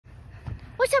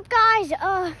What's up, guys?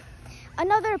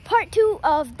 Another part 2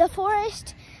 of the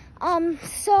forest. Yeah,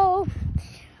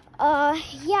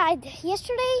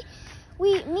 yesterday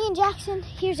me and Jackson,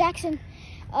 here's Jackson,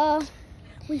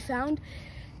 we found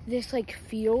this like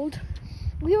field.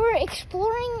 We were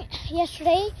exploring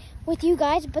yesterday with you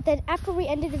guys, but then after we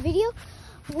ended the video,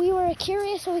 we were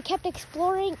curious, so we kept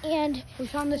exploring, and We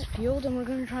found this field, and we're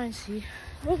gonna try and see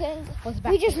what's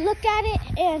back we just there. looked at it,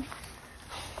 and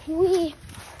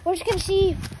we're just gonna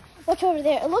see what's over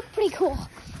there. It looked pretty cool,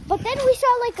 but then we saw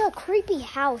like a creepy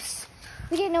house.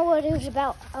 We didn't know what it was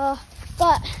about,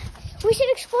 but we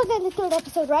should explore that in the 3rd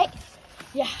episode, right?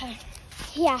 Yeah.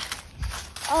 Yeah.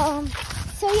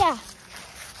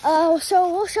 So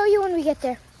we'll show you when we get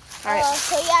there. All right.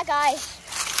 So yeah, guys,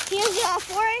 here's the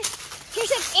forest. Here's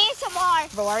some ASMR.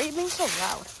 But why are you being so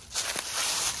loud?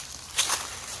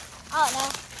 I don't know.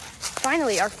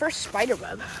 Finally, our first spider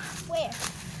web. Where?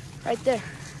 Right there.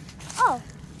 Oh.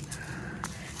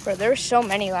 Bro, there were so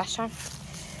many last time.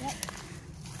 Yep.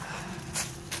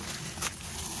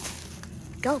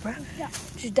 Go, bro. Yeah.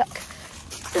 Just duck.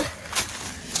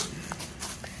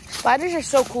 Spiders are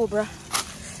so cool, bro.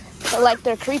 But like,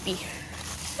 they're creepy.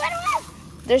 Spider web.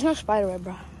 There's no spider web,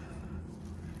 bro.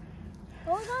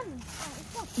 Hold on.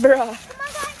 Bruh. Come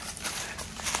on, guys.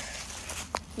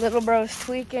 Little bro's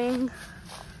tweaking.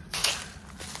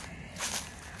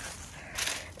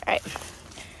 Alright.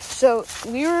 So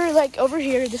we were like over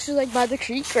here. This is like by the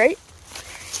creek, right?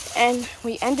 And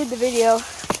we ended the video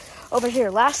over here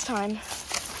last time,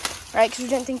 right? Because we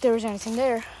didn't think there was anything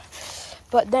there.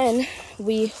 But then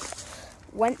we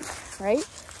went, right?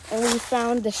 And we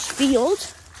found this field.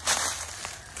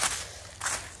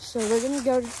 So we're gonna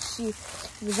go to see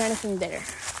if there's anything there.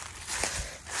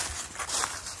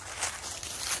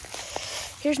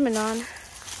 Here's Manon.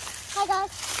 Hi,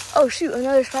 guys. Oh shoot,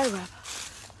 another spider web.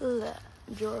 Look at that,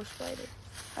 Joro spider.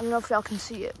 I don't know if y'all can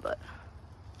see it, but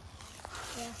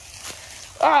Yeah.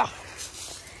 ah,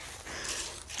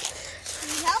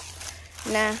 Need help?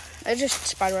 nah, it's just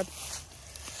spider web.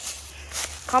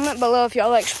 Comment below if y'all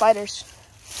like spiders.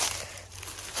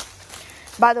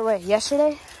 By the way,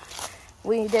 yesterday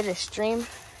we did a stream,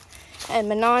 and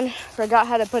Manon forgot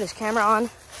how to put his camera on.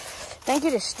 Thank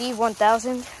you to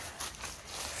Steve1000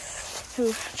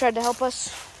 who tried to help us.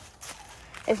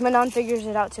 If Manon figures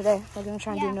it out today, we're gonna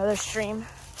try and do Yeah. another stream.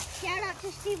 Shout out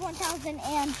to Steve 1000,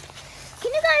 and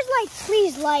can you guys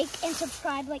please like and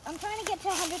subscribe? Like, I'm trying to get to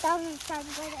 100,000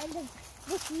 subscribers by the end of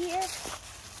this year.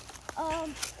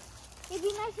 It'd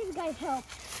be nice if you guys help.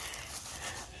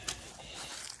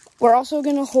 We're also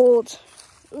gonna hold,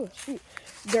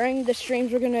 during the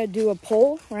streams, we're gonna do a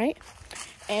poll, right?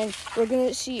 And we're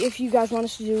gonna see if you guys want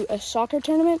us to do a soccer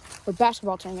tournament or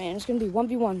basketball tournament. And it's gonna be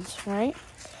 1v1s, right?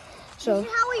 So,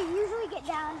 This is how we usually get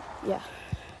down. yeah.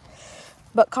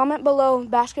 But comment below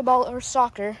basketball or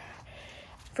soccer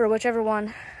for whichever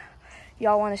one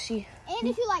y'all wanna see. And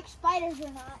if you like spiders or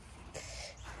not.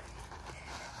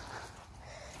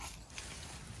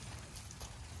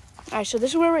 All right, so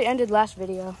this is where we ended last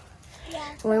video. Yeah.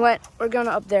 And we're going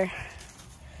up there.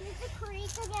 Here's the creek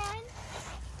again.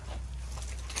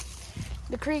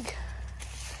 The creek.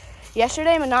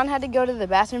 Yesterday, Manon had to go to the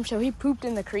bathroom, so he pooped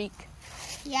in the creek.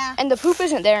 Yeah. And the poop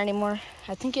isn't there anymore.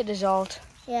 I think it dissolved.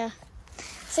 Yeah.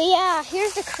 So yeah,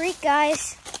 here's the creek,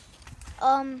 guys.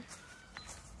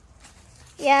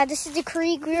 Yeah, this is the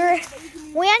creek. We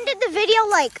ended the video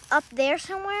like up there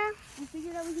somewhere. We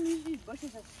figured out we can use these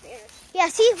bushes as stairs. Yeah,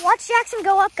 see, watch Jackson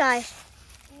go up, guys.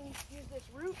 Use this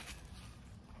root.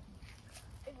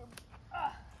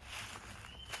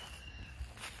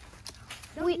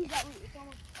 Don't We- use that root. It's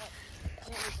almost up.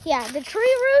 Yeah, the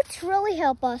tree roots really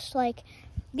help us. Like,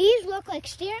 these look like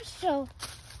stairs, so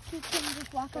you can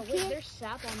just walk up Wait, here. there's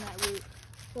sap on that root.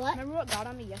 What? Remember what got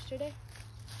on me yesterday?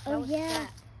 That Oh, was yeah. sap.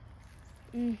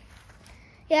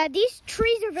 Yeah, these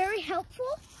trees are very helpful,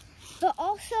 but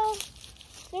also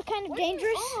they're kind of What are you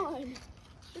dangerous. on?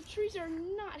 The trees are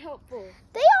not helpful.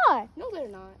 They are. No, they're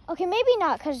not. Okay, maybe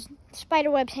not, because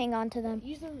spider webs hang on to them.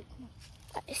 Use the root. Come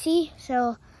on. See?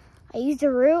 So I use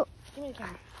the root. Give me the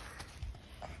camera.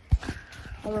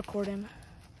 I'll record him.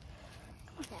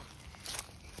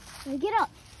 We get up.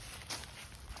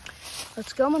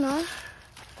 Let's go, Manon.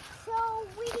 So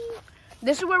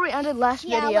This is where we ended last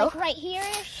yeah, video. like right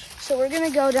here-ish. So we're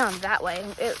gonna go down that way.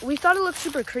 We thought it looked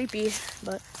super creepy,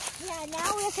 but Yeah,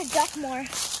 now we have to duck more.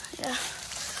 yeah.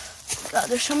 God,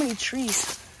 there's so many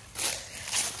trees.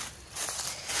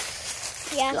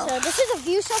 Yeah, Go. so this is the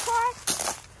view so far.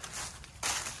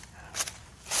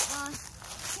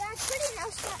 Yeah, it's pretty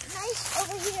nice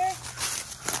over here.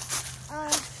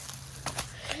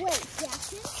 Wait,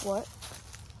 Jackson? What?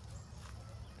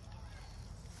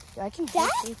 Yeah, I can hear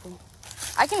people.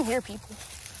 I can hear people.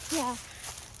 Yeah.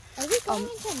 Are we going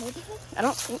into a neighborhood? I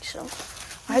don't think so.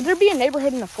 Why'd there be a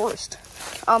neighborhood in the forest?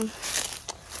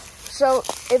 So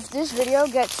if this video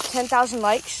gets 10,000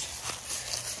 likes,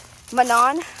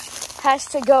 Manon has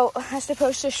to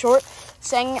post a short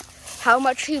saying how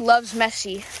much he loves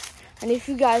Messi. And if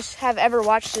you guys have ever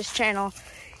watched this channel,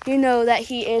 you know that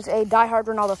he is a diehard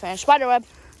Ronaldo fan. Spiderweb.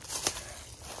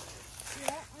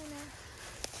 Yeah, I know.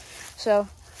 So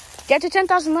get to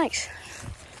 10,000 likes.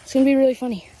 It's gonna be really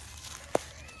funny.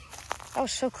 That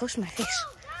was so close to my face.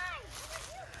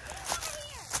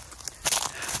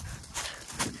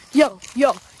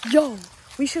 Yo.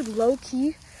 We should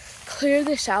low-key clear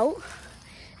this out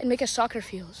and make a soccer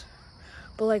field.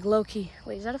 But like low-key.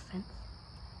 Wait, is that a fence?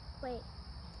 Wait,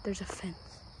 There's a fence.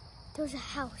 there's a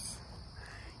house.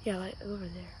 Yeah, like over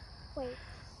there. Wait,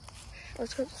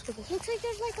 Let's go this way. looks like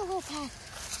there's like a little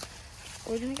path.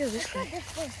 We're gonna go this way.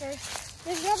 This way first.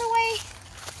 There's another way.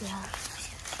 Yeah.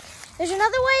 There's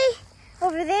another way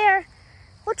over there.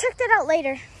 We'll check that out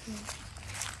later.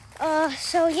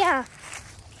 So yeah.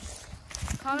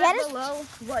 Comment below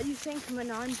what you think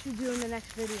Manon should do in the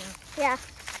next video. Yeah.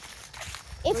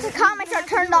 If the comments are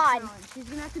turned on. She's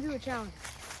gonna have to do a challenge.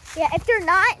 Yeah, if they're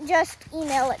not, just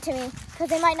email it to me. Because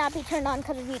they might not be turned on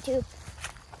because of YouTube.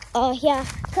 Yeah.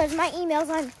 Because my email's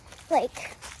on,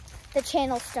 like, the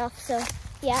channel stuff. So,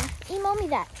 yeah. Email me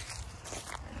that.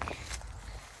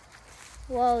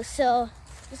 Whoa, so.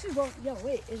 This is going. Yo,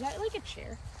 wait. Is that like a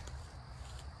chair?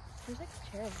 There's like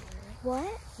a chair over there, right?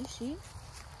 What? You see?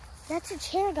 That's a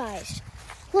chair, guys.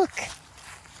 Look.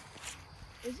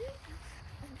 Is it?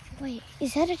 Wait,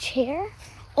 is that a chair?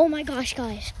 Oh my gosh,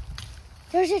 guys.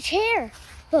 There's a chair.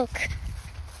 Look.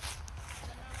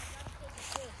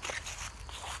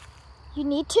 You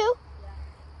need to? Yeah.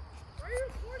 Why are you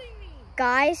recording me?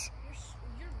 Guys,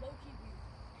 You're low-key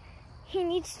weird. he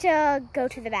needs to go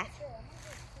to the bathroom.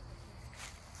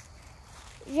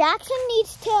 Jackson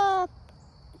needs to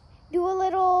do a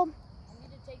little... I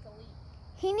need to take a leak.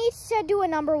 He needs to do a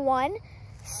number 1.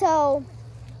 So...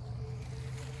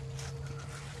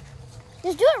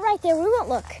 just do it right there. We won't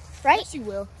look. Right? Yes, you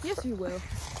will. Yes, you will.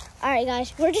 All right,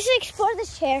 guys. We're just going to explore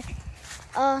this chair.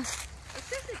 It's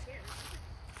just a chair.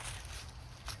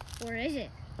 Or is it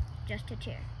just a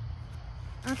chair?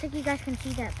 I don't think you guys can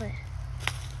see that, but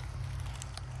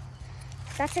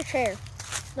that's a chair.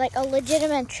 Like a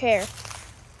legitimate chair.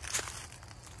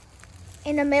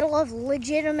 In the middle of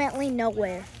legitimately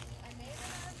nowhere. I may have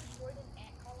destroyed an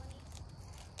ant colony.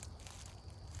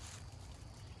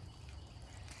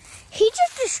 He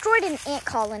just destroyed an ant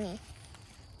colony.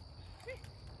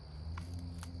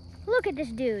 Look at this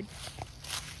dude.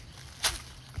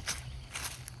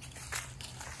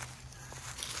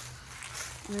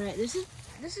 All right, this is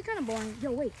kind of boring.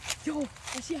 Yo, wait. Yo,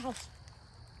 I see a house.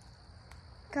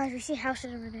 Guys, we see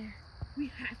houses over there.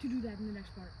 We have to do that in the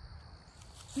next part.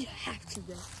 We have to,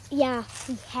 bro. Yeah,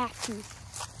 we have to.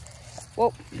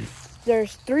 Well,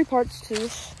 there's 3 parts to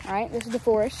this, all right? This is the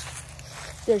forest.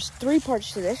 There's 3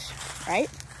 parts to this, right?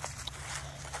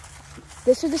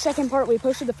 This is the second part. We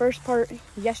posted the first part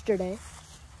yesterday,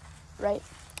 right?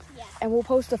 Yeah. And we'll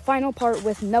post the final part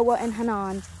with Noah and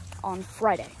Hanan on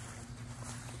Friday.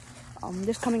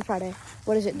 This coming Friday.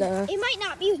 What is it? It might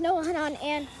not be with Noah Hanan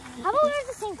and how about we wear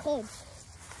the same clothes?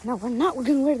 No, we're not. We're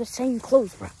gonna wear the same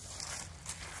clothes, bro.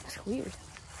 That's weird.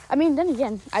 I mean, then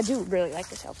again, I do really like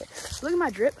this outfit. Look at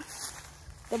my drip.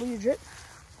 W drip.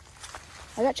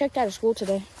 I got checked out of school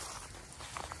today.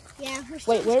 Yeah.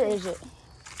 Wait, where is it?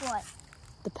 What?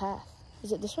 The path.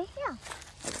 Is it this way? Yeah.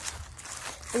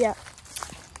 But yeah.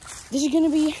 This is gonna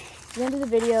be the end of the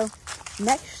video.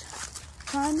 Next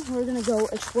time, we're gonna go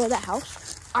explore that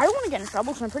house. I don't want to get in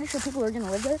trouble, so I'm pretty sure people are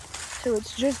gonna live there. So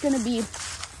it's just gonna be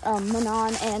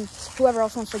Manon and whoever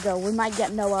else wants to go. We might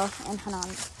get Noah and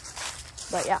Hanan.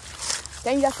 But yeah.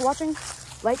 Thank you guys for watching.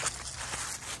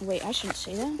 Wait, I shouldn't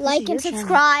say that. Like and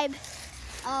subscribe.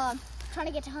 Trying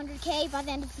to get to 100K by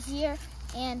the end of this year.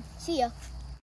 And see ya.